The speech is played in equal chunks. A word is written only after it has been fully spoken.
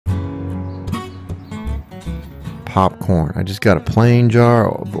popcorn. I just got a plain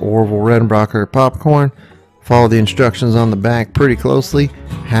jar of Orville Redenbacher popcorn. Follow the instructions on the back pretty closely.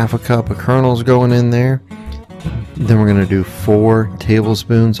 Half a cup of kernels going in there. Then we're going to do 4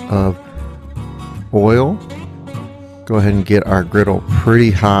 tablespoons of oil. Go ahead and get our griddle pretty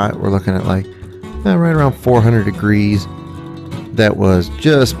hot. We're looking at like right around 400 degrees. That was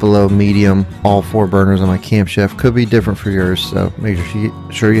just below medium. All 4 burners on my Camp Chef. Could be different for yours, so make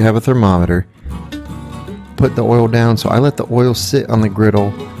sure you have a thermometer. Put the oil down. So I let the oil sit on the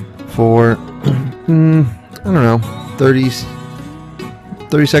griddle for I don't know,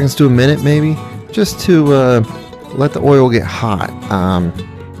 30 seconds to a minute maybe, just to let the oil get hot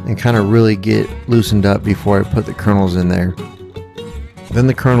and kind of really get loosened up before I put the kernels in there. Then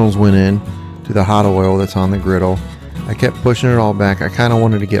the kernels went in to the hot oil that's on the griddle. I kept pushing it all back. I kind of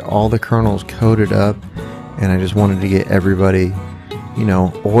wanted to get all the kernels coated up, and I just wanted to get everybody, you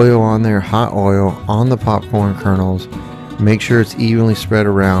know, oil on there, hot oil on the popcorn kernels. Make sure it's evenly spread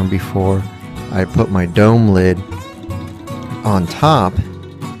around before I put my dome lid on top,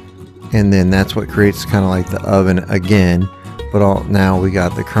 and then that's what creates kind of like the oven again. But now we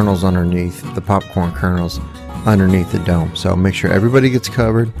got the kernels underneath, the popcorn kernels underneath the dome. So make sure everybody gets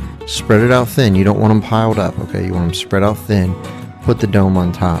covered. Spread it out thin. You don't want them piled up, okay? You want them spread out thin. Put the dome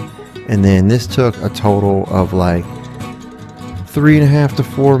on top. And then this took a total of like 3.5 to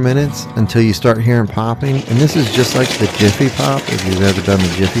 4 minutes until you start hearing popping. And this is just like the Jiffy Pop, if you've ever done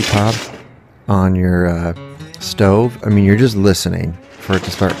the Jiffy Pop on your stove. I mean, you're just listening for it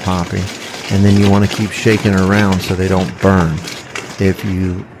to start popping, and then you want to keep shaking around so they don't burn. If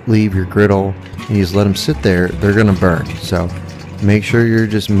you leave your griddle and you just let them sit there, they're gonna burn. So make sure you're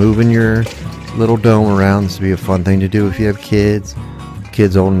just moving your little dome around. This would be a fun thing to do if you have kids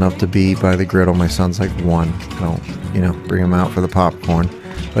old enough to be by the griddle. My son's like 1. Don't, you know, bring him out for the popcorn.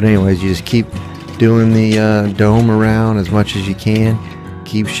 But anyways, you just keep doing the dome around as much as you can.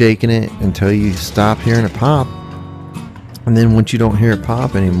 Keep shaking it until you stop hearing it pop. And then once you don't hear it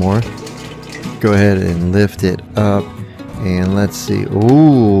pop anymore, go ahead and lift it up. And let's see.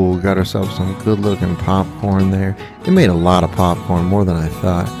 Ooh, got ourselves some good looking popcorn there. It made a lot of popcorn, more than I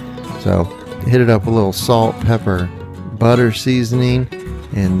thought. So hit it up with a little salt, pepper, butter seasoning,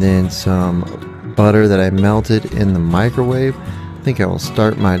 and then some butter that I melted in the microwave. I think I will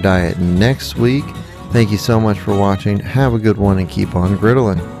start my diet next week. Thank you so much for watching. Have a good one and keep on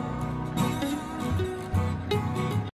griddling.